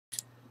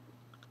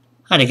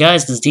Hi there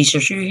guys, this is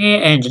DCRS here,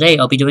 and today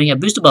I'll be doing a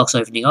booster box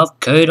opening of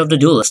Code of the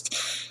Duelist.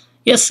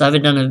 Yes, I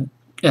haven't done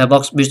a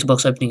booster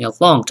box opening in a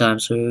long time,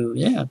 so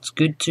yeah, it's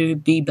good to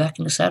be back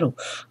in the saddle.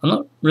 I'm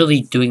not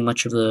really doing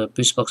much of the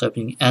booster box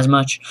opening as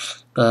much,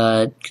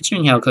 but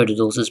considering how Code of the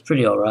Duelist is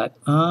pretty alright,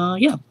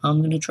 yeah, I'm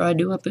going to try to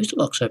do a booster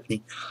box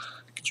opening,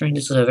 considering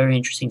this is a very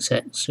interesting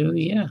set. So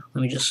yeah,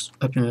 let me just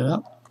open it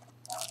up.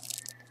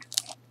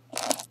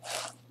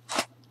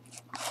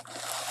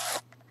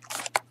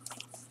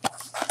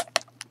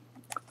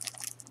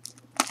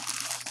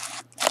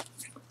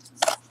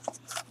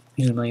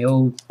 Using my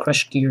old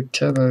Crush Gear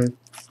Turbo.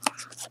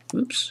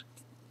 Oops,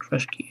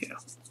 Crush Gear.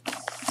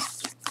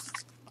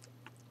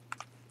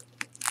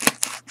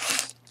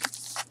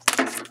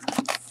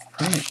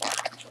 Right.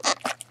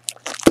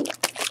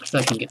 So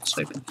I can get this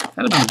open. I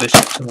haven't done a booster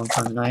box in a long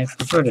time, and I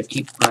prefer to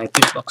keep my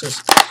booster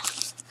boxes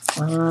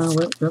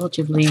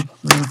relatively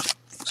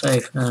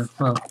safe.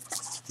 Well,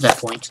 at that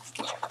point.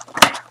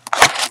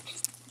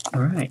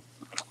 Alright.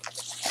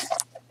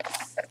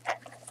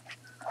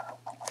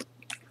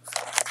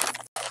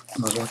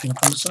 I was watching up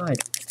on the side.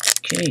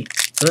 Okay,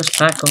 first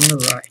pack on the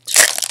right.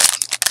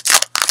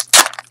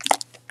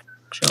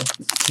 Shelf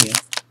here.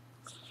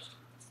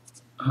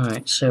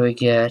 Alright, so we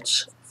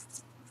get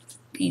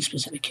these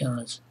specific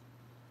cards.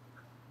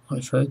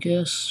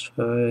 Autofocus,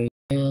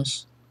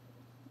 focus.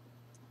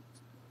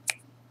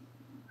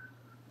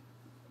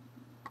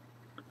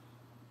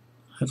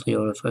 Hopefully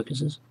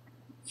autofocuses.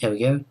 There we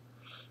go.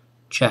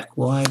 Jack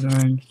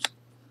Wyvern.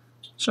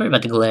 Sorry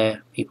about the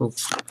glare, people.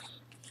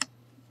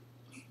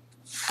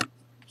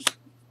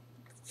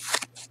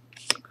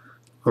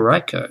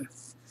 Ryko.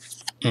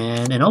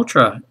 And an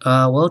Ultra,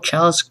 World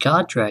Chalice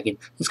Guard Dragon.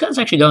 This guy's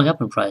actually going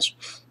up in price,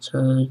 so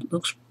it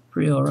looks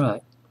pretty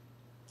alright.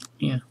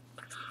 Yeah.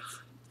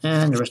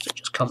 And the rest are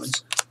just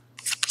commons.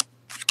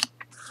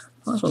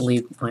 Might as well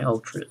leave my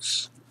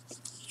Ultras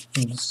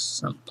in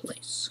some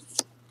place.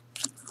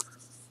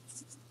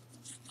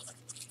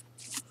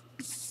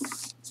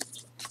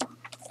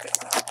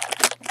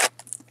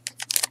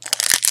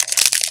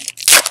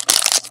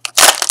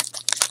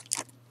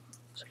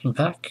 Second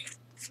pack.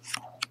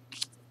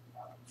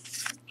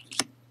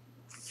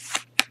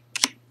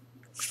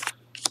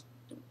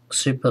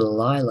 Super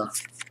Lila.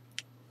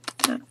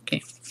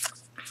 Okay.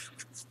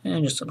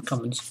 And just some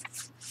commons.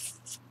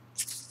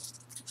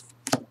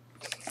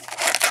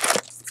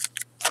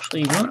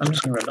 Actually, you know what? I'm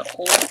just going to run the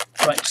whole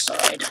right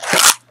side.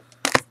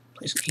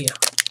 Place it here.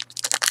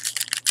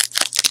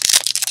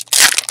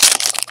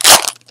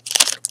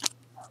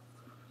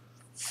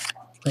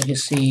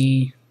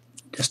 Legacy,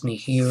 Destiny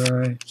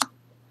Hero,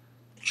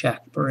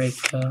 Junk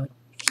Breaker,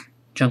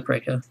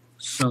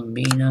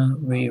 Zombina,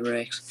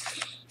 Re-Rex,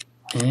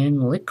 and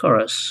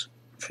Licorice.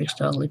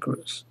 Trickstar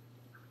Licorice.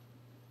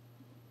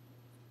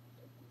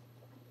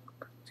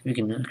 See if we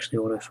can actually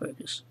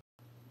autofocus.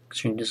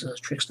 Considering this is a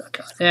Trickstar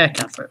card. Yeah, I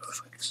can't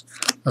autofocus.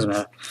 Doesn't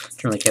matter.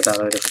 Don't really care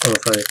about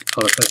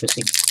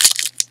autofocusing.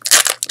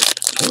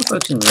 It's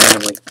autofocusing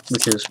randomly,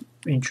 which is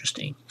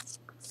interesting.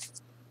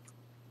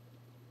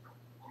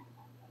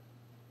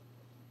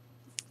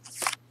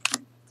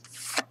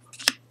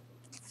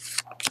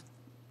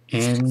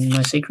 And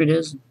my secret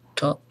is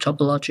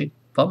Topologic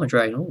Bomber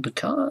Dragon. Oh, the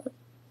card.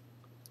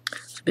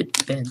 It's a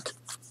bit bent.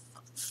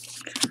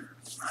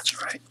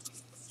 That's right.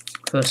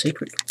 First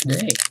secret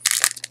today.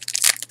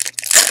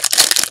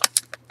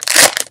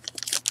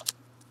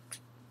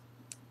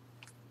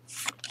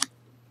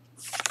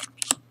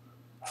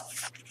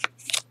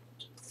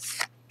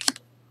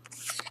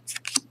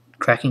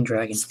 Cracking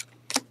Dragon.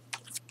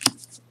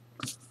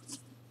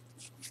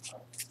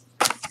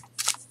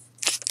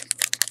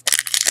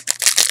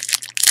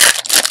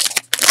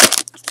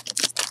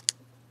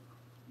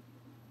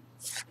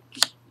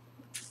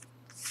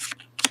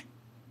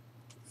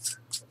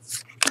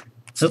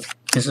 Oh,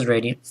 this is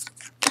Radiant.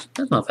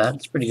 That's not bad.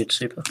 It's pretty good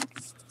super.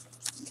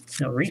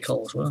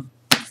 Recall as well.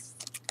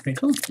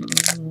 Recall?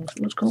 What's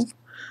it called?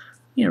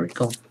 Yeah,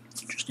 Recall.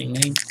 Interesting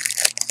name.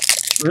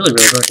 Really,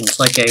 really working. It's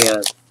like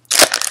a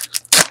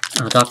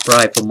Dark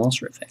Bribe for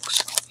monster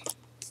effects.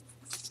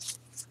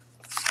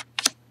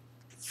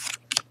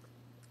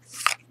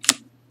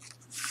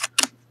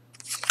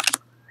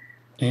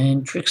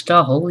 And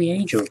Trickstar Holy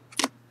Angel.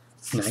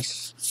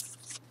 Nice.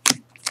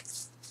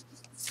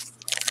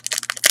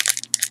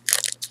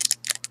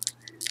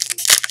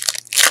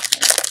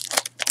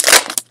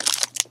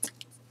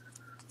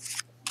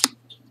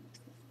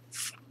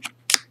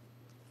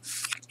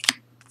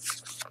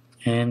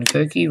 And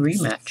Koki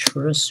Rematch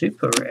for a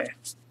super rare.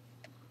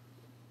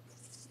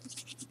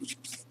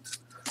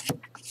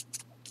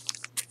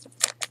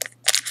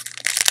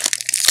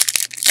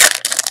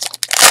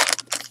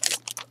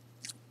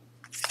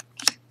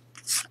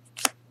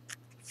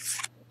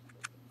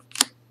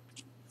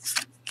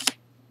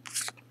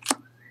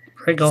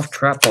 Break-off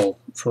Trapple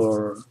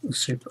for the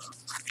super.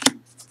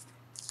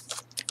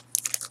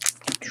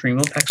 3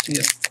 more packs to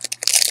go.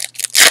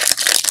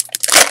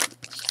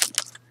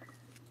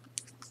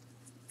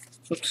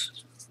 Oops.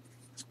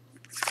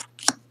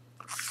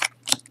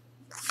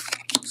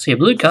 See a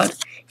blue card.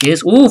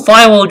 Yes. Ooh,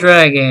 Firewall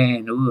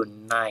Dragon. Ooh,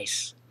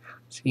 nice.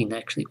 So you can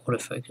actually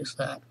autofocus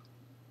that.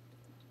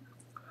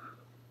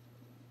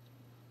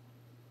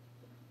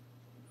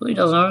 Really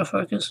doesn't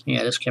autofocus?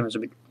 Yeah, this camera's a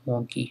bit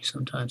wonky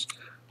sometimes.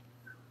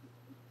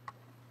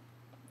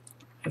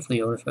 Hopefully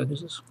it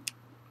autofocuses.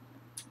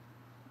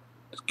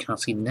 Just can't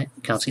see the neck,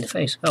 can't see the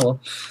face. Oh well,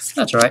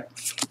 that's alright.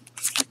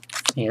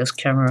 Yeah, this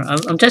camera,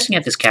 I'm testing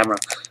out this camera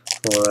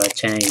for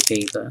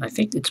 1080p, but I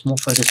think it's more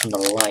focused on the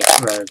light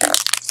rather than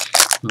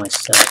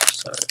myself,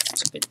 so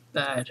it's a bit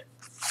bad.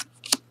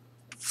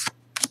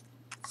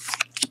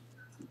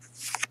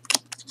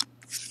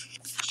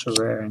 So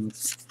rare and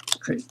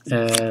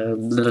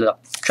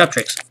trap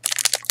tricks.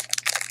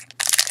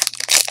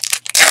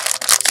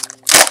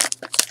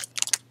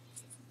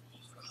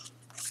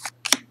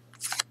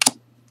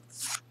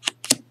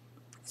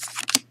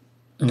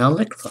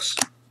 Another Licross.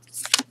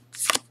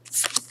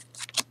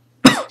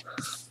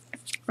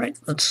 Right,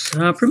 that's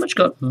pretty much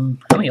got. How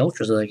many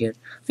ultras did I get?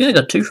 I think I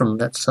got 2 from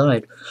that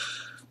side.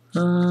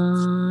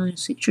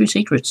 True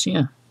Secrets,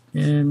 yeah.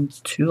 And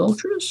 2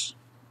 ultras?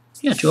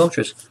 Yeah, 2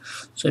 ultras.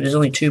 So there's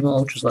only 2 more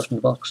ultras left in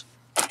the box.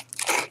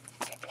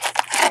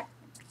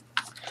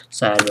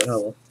 Sad, but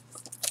oh well.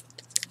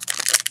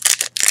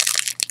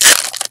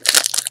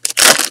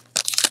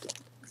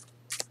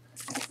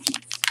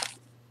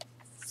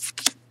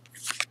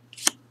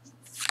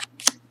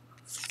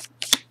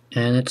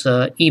 And it's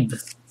Ib.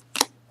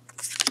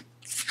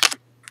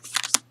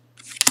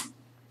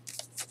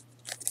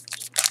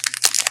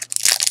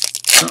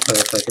 Not very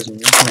focusing. I'm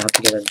gonna have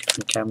to get a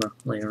different camera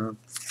later on.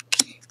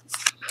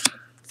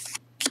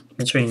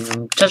 I'm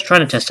just trying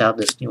to test out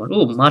this new one.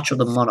 Oh, March of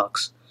the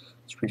Monarchs.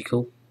 It's pretty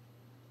cool.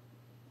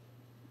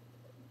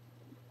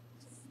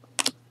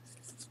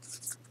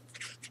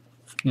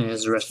 Yeah,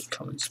 there's the rest of the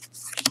comments.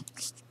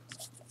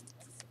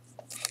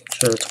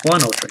 So that's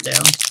 1 ultra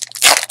down.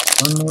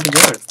 1 more to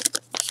go.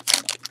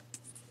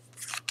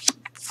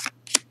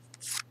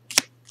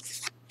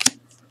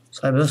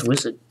 Cyberverse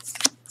Wizard.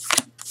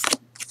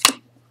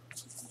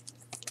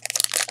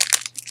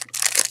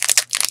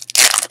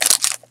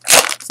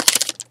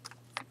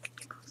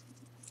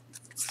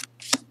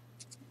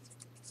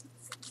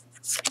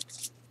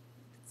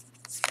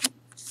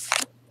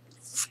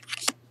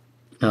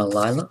 Now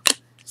Lila.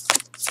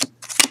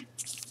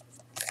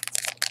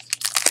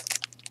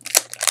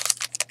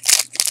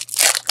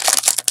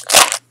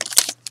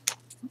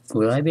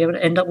 Will I be able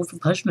to end up with a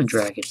Punishment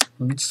Dragon?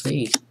 Let's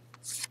see.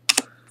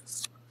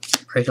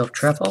 Break off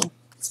Trapple.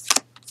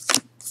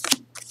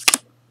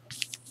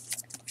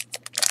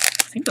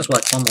 I think there's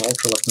like 1 more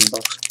ultra left in the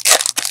box.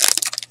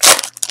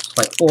 It's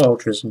like 4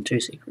 ultras and 2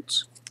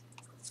 secrets.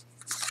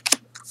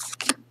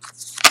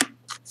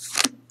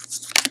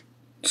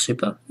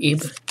 Super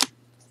Ib.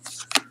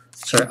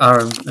 Sorry,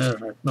 RM.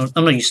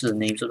 I'm not used to the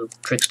names of the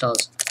trick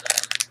stars.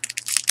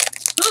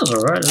 That was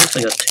alright. At least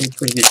I got 2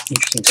 pretty good,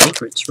 interesting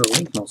secrets for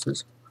Link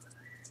monsters.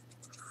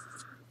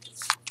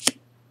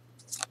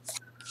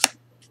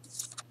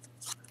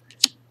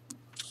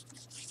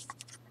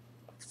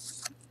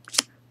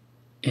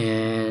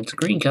 And it's a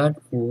green card.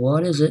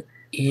 What is it?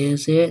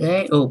 Is it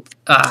a... Oh,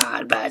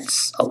 bad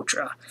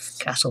Ultra.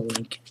 Castle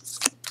Link.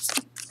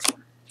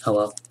 Oh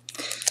well.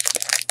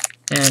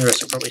 And the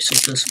rest are probably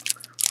supers.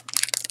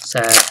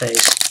 Sad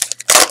face.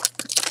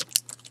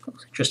 That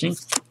was interesting.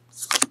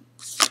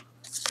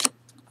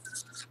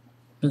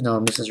 There's no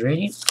Mrs.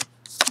 Radiant.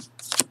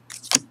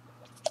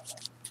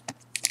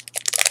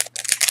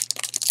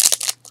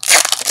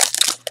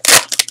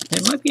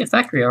 It might be a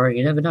factory already,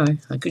 you never know.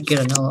 I could get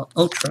another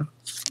Ultra.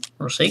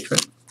 Or a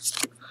secret.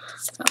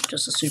 Oh,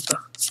 just a super.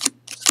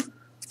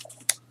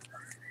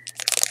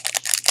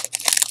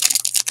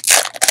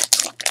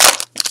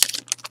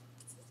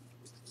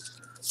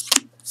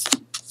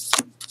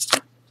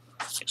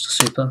 Just a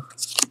super.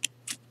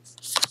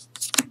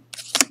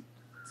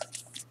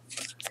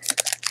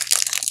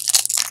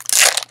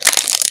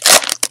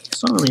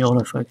 It's not really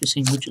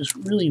auto-focusing, which is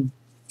really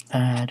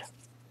bad.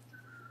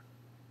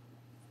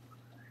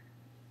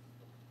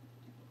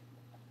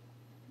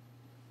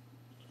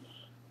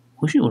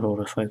 Wish it would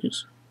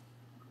autofocus.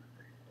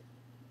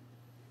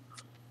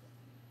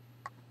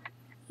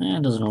 Yeah,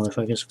 it doesn't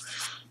autofocus.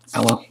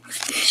 Oh well.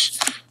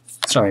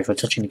 Sorry for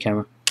touching the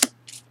camera.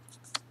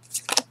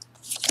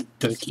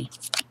 Doki.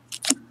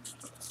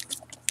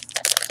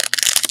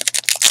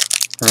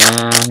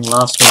 And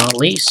last but not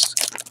least,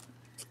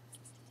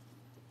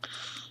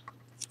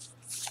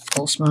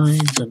 Pulse Mine,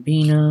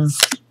 Zabina.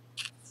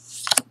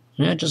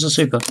 Yeah, just a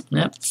super.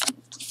 Yep.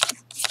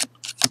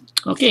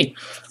 Okay.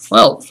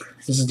 Well,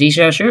 this is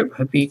DCRS.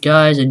 Hope you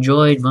guys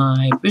enjoyed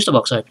my booster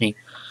box opening.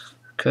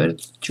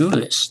 Code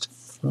Duelist.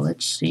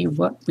 Let's see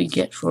what we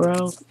get for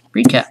our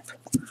recap,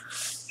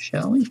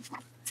 shall we?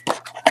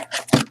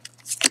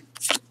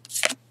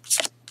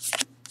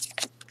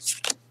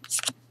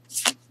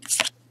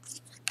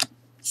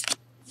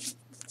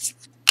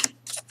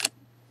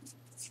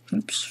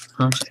 Oops,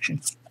 wrong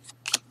section.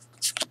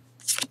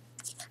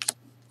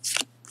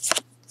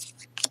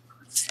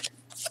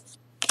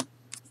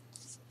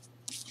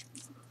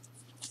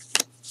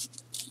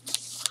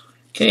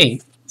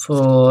 Okay,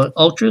 for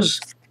ultras,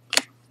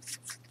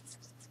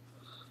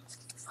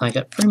 I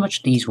got pretty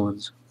much these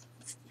ones.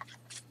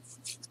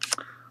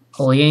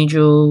 Holy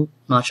Angel,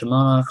 March of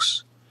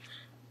Monarchs,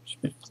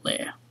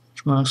 there.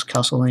 Monarchs,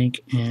 Castle Link,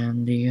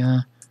 and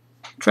the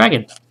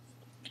Dragon.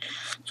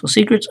 So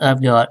secrets,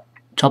 I've got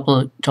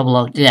Topologic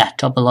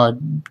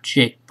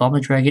Bomber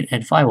Dragon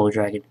and Firewall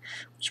Dragon,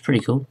 which is pretty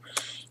cool.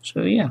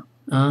 So yeah,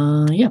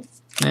 yeah.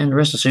 And the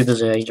rest of the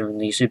supers are either in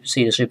the see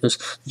the supers,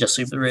 just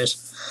super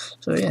rares.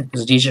 So yeah,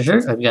 this is DJ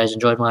Shirt. Hope you guys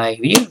enjoyed my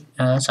video.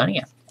 Signing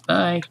out.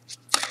 Bye.